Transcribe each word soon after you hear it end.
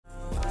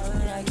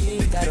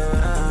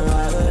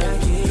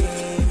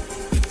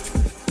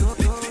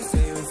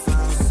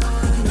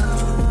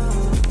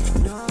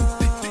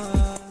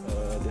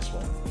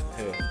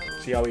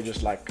how he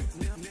just like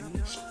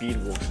speed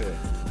walks here.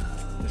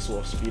 This sort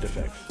of speed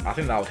effect. I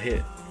think that would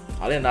hit.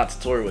 I think that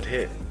tutorial would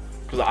hit.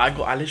 Because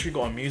I literally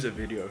got a music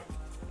video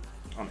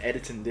I'm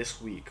editing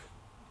this week,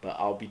 but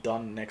I'll be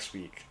done next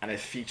week, and it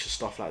features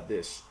stuff like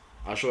this.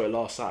 I showed it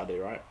last Saturday,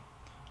 right?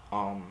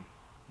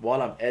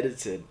 While I'm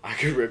editing, I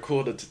could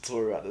record a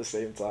tutorial at the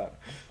same time,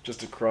 just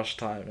to crush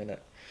time, innit?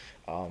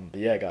 But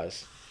yeah,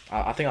 guys,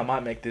 I think I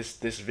might make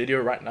this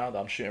video right now that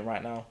I'm shooting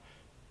right now,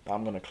 that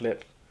I'm gonna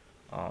clip.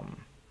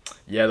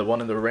 Yeah, the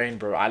one in the rain,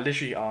 bro. I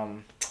literally I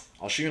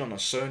was shooting on a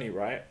Sony,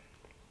 right?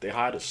 They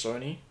hired a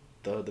Sony.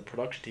 The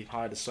production team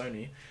hired a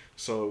Sony,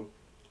 so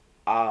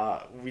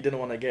we didn't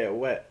want to get it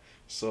wet.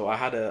 So I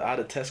had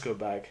a Tesco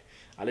bag.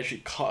 I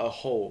literally cut a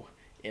hole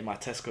in my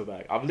Tesco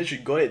bag. I've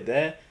literally got it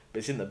there, but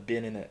it's in the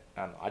bin in it,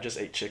 and I just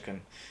ate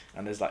chicken,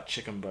 and there's like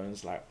chicken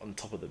bones like on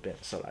top of the bin.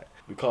 So like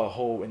we cut a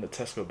hole in the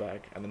Tesco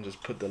bag and then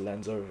just put the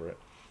lens over it.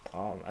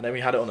 And then we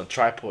had it on a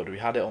tripod. We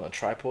had it on a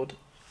tripod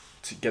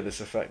to get this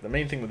effect. The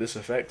main thing with this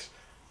effect,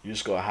 you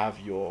just gotta have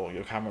your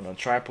camera on a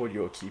tripod.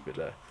 You'll keep it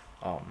there.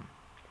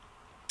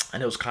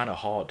 And it was kind of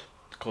hard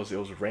because it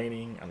was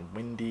raining and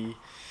windy,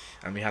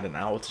 and we had an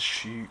hour to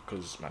shoot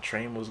because my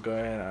train was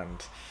going,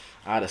 and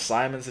I had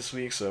assignments this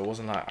week, so it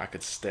wasn't like I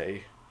could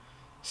stay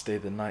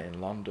the night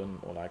in London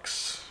or like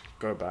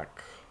go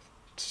back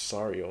to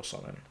Surrey or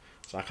something.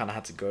 So I kind of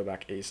had to go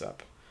back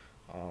ASAP.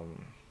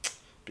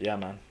 But yeah,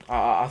 man,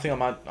 I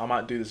think I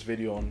might do this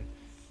video on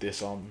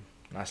this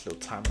nice little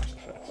time lapse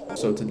effect.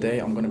 So today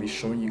I'm gonna be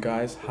showing you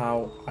guys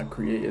how I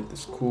created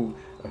this cool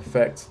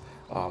effect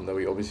that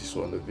we obviously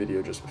saw in the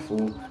video just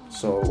before.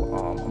 So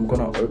I'm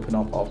gonna open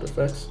up After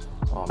Effects.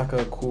 Like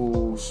a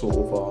cool sort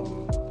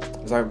of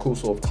it's like a cool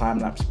sort of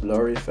time-lapse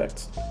blurry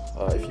effect,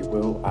 if you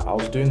will. I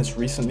was doing this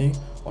recently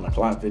on a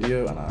client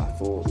video, and I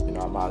thought, you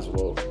know, I might as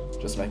well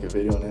just make a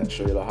video on it and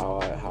show you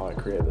how I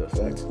created the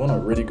effect. I'm on a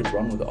really good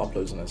run with the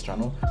uploads on this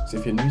channel, so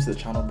if you're new to the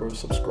channel, bro,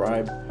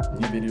 subscribe.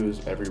 New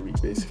videos every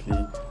week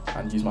basically,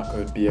 and use my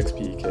code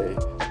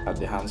BXPEK at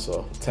the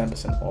answer,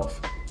 10%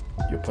 off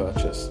your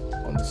purchase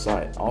on the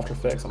site. After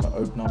Effects, I'm gonna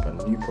open up a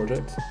new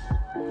project.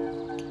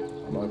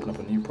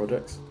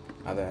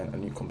 And then a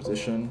new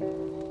composition.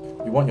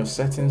 You want your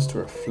settings to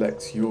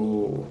reflect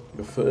your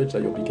footage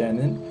that you'll be getting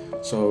in.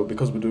 So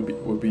because we'll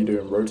be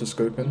doing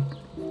rotoscoping,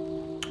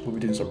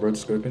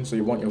 so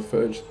you want your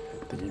footage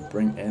that you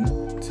bring in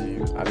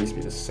to at least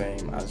be the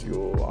same as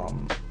your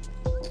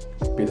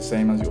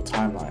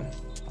timeline.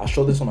 I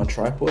shot this on a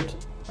tripod.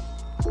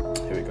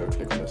 Here we go,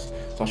 click on this.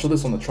 So I shot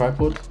this on the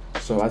tripod.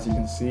 So as you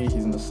can see,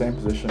 he's in the same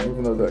position,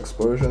 even though the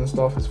exposure and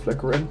stuff is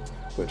flickering,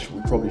 which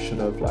we probably should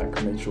have like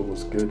made sure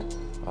was good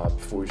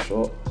before we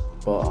shot.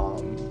 But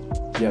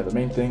yeah, the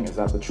main thing is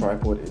that the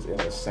tripod is in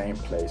the same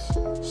place.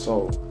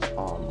 So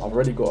I've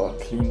already got a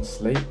clean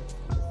slate.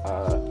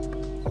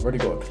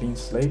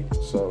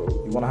 So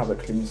you want to have a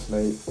clean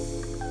slate,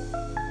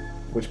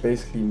 which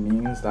basically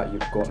means that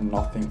you've got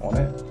nothing on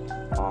it,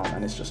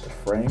 and it's just a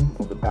frame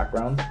of the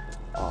background.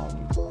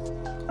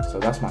 So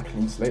that's my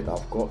clean slate that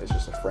I've got. It's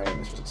just a frame,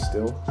 it's just a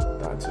still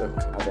that I took,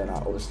 and then I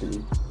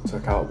obviously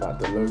took out like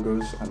the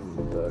logos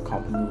and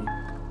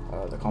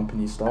the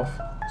company stuff.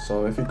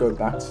 So if you go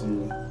back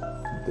to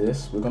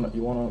this, you're gonna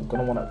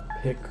wanna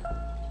pick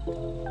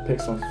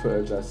some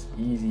footage that's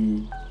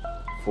easy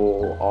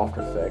for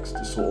After Effects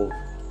to sort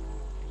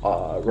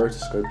of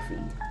rotoscope for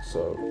you.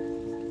 So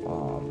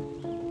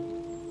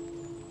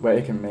where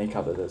it can make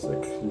out that there's a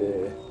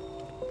clear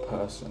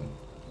person.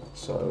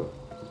 So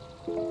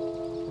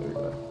there we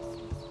go.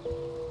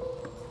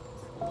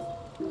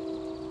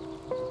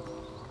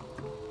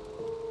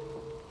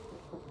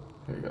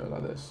 Here we go,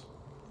 like this.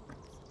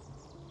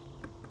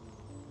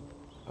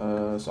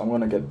 So I'm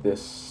gonna get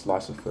this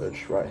slice of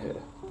footage right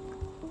here.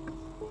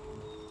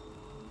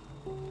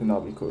 I think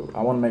that'll be cool.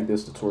 I want to make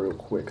this tutorial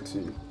quick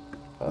too.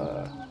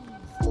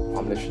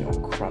 I'm literally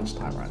on crunch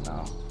time right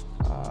now.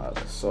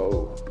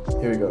 So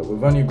here we go.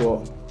 We've only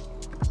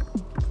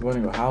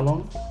got how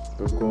long?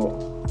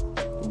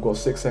 We've got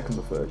 6 seconds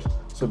of footage.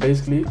 So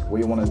basically,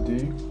 what you want to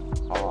do,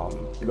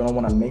 you're gonna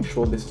want to make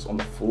sure this is on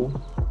full.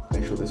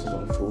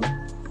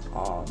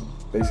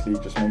 Basically,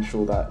 just make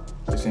sure that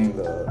you're seeing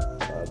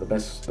the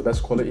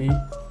best quality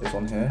is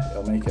on here.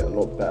 It'll make it a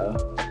lot better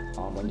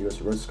when you go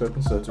to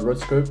rotoscoping. So to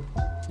rotoscope,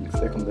 you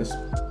click on this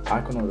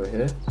icon over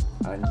here,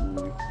 and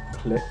you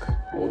click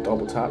or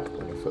double tap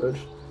on your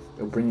footage.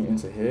 It'll bring you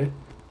into here,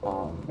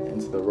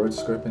 into the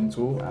rotoscoping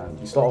tool, and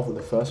you start off with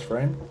the first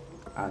frame,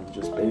 and you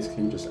just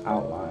basically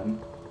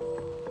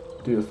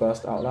do the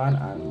first outline,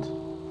 and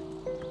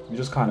you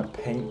just kind of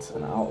paint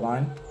an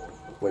outline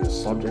where your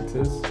subject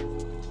is.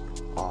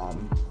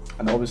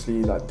 And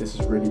obviously, like, this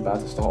is really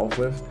bad to start off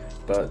with,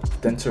 but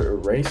then to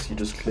erase, you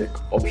just click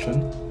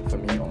Option. For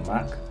me on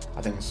Mac,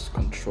 I think it's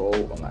Control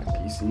on like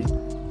PC.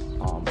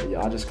 But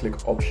yeah, I just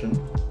click Option,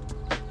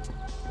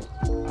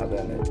 and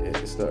then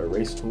it's the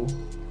erase tool. So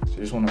you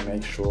just want to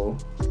make sure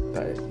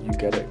that you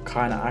get it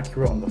kind of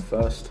accurate on the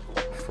first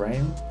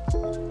frame,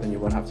 then you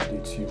won't have to do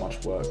too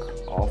much work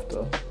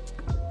after.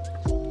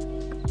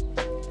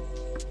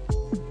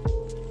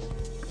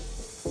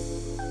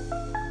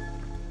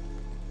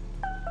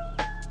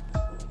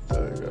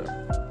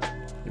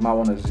 You might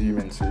want to zoom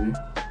in too.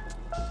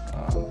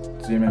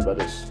 Zoom in, but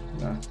just,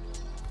 you know,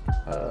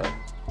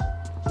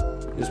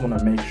 just want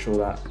to make sure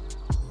that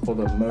for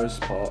the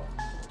most part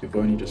you've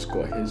only just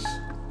got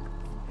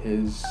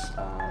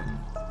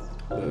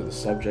the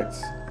subject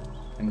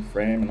in the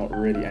frame and not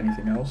really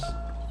anything else.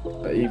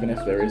 But even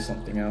if there is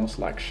something else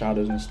like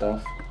shadows and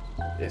stuff,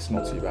 it's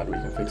not too bad, we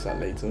can fix that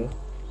later.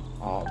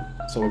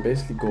 So we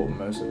basically got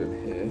most of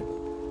it here.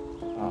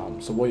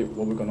 So what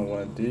we're going to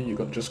want to do,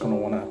 you're just going to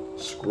want to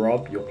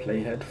scrub your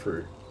playhead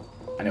through,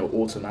 and it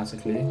will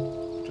automatically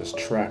just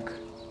track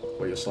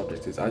where your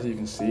subject is. As you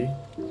can see,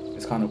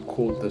 it's kind of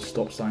called the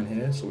stop sign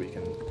here, so we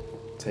can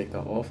take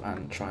that off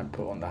and try and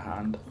put on the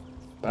hand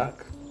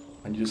back,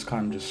 and you just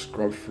kind of just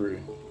scrub through.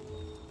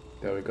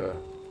 There we go,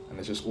 and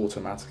it's just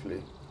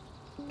automatically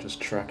just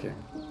tracking.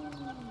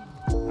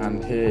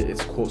 And here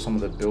it's caught some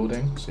of the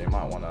building, so you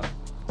might want to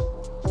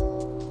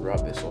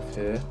rub this off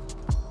here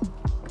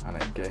and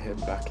then get him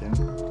back in.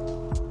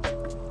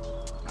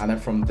 And then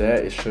from there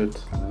it should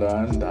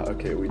learn that,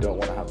 okay, we don't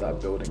want to have that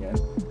building in,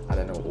 and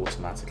then it will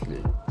automatically,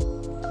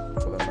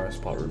 for the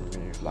most part,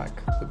 remove like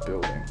the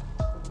building.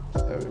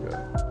 There we go.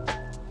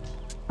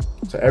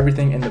 So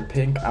everything in the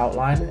pink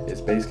outline is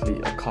basically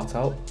a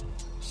cutout.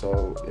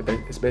 So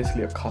it's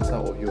basically a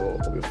cutout of your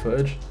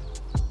footage.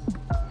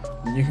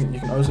 You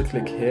can also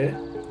click here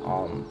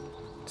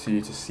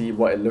to see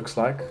what it looks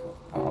like,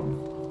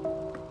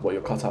 what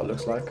your cutout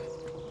looks like.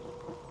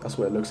 That's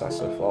what it looks like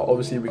so far.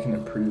 Obviously we can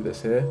improve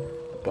this here,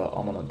 but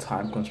I'm on a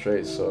time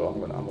constraint, so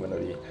I'm gonna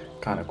be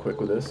kind of quick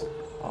with this.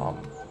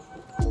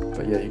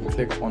 But yeah, you can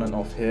click on and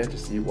off here to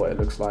see what it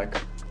looks like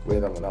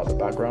with and without the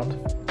background,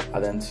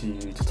 and then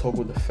to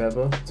toggle the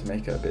feather to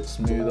make it a bit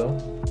smoother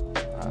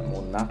and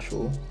more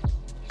natural,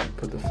 you can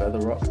put the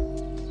feather up.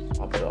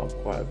 I'll put it up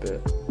quite a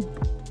bit.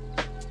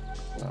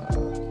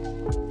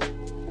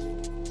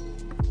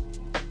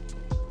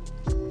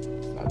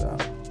 Like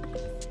that.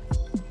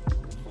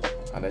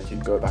 And then you can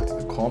go back to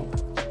the comp,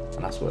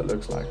 and that's what it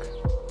looks like.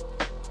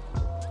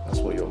 That's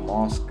what your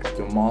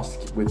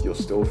mask with your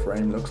still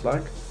frame looks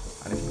like.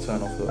 And if you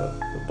turn off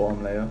the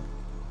bottom layer,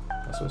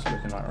 that's what it's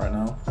looking like right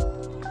now.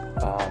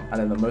 And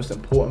then the most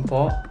important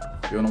part,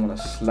 you're gonna want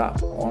to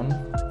slap on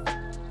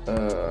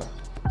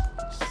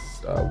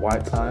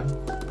white time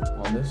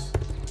on this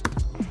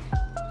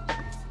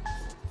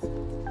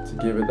to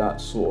give it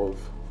that sort of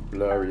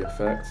blurry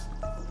effect.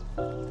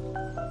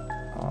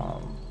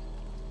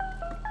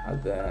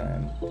 And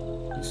then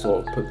you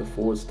sort of put the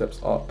forward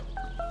steps up.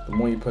 The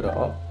more you put it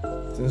up,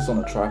 since it's on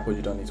a tripod,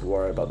 you don't need to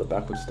worry about the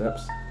backward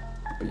steps.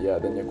 But yeah,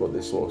 then you've got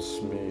this sort of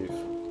smooth,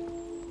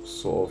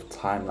 sort of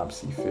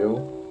time-lapsey feel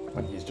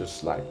when he's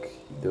just like,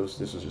 this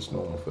was just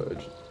normal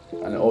footage.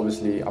 And then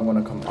obviously I'm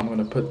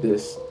gonna put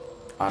this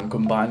and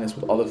combine this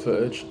with other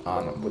footage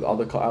and with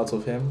other cutouts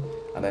of him,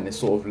 and then it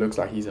sort of looks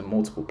like he's in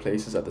multiple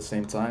places at the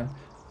same time.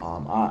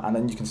 And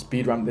then you can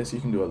speed ramp this, you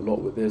can do a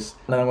lot with this.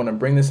 And then I'm gonna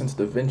bring this into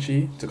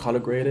DaVinci to color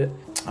grade it.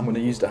 I'm gonna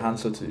use the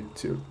Hanser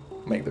to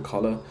make the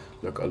color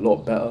look a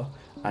lot better.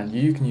 And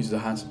you can use the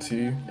Hanser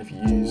too if you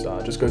use,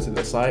 just go to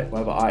the site,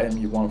 whatever item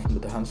you want from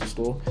the Hanser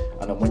store,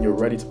 and then when you're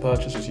ready to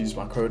purchase, just use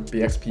my code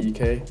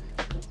BXPEK.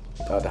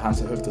 The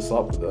Hanser hooked us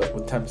up with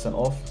 10%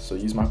 off, so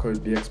use my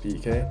code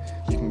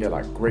BXPEK. You can get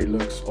like great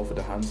looks off of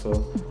the Hanser.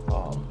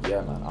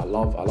 Yeah man, I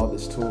love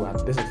this tool, and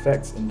this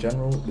effect in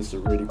general, this is a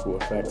really cool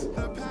effect.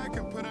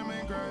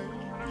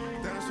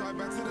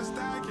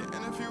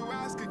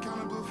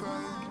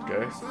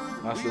 Okay,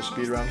 nice little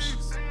speed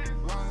ramps.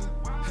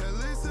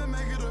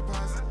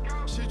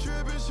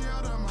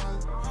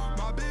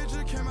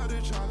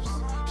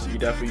 You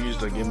definitely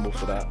used a gimbal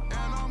for that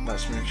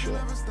smooth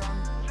shot.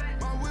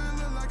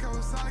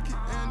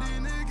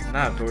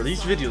 Nah bro,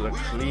 these videos are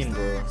clean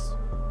bro.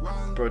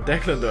 Bro,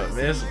 Declan don't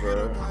miss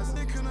bro.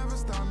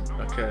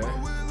 Okay.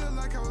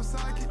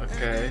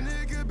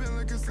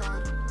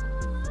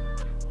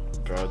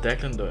 Bro,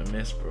 Declan don't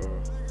miss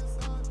bro.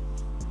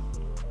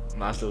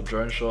 Nice little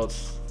drone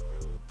shots.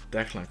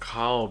 Declan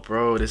Carl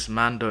bro, this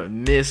man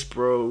don't miss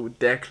bro.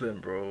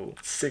 Declan bro,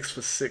 6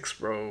 for 6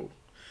 bro.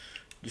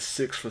 You're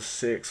 6 for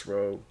 6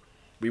 bro.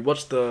 We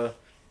watched the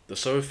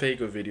So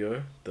Fago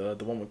video, the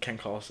one with Ken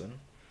Carson.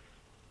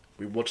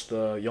 We watched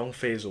the Young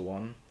Faisal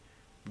one.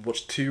 We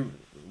watched 2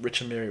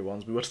 Rich and Miri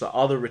ones. We watched the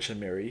other Rich and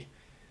Miri.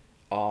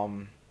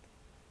 And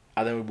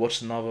then we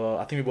watched another,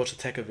 I think we watched a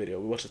Tekka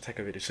video.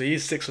 So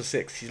he's 6 for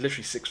 6. He's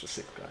literally 6 for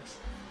 6 guys.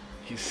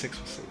 He's 6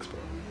 for 6 bro.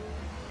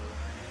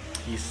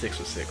 He's 6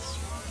 for 6.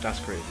 That's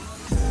crazy.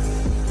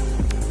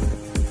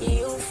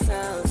 You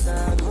found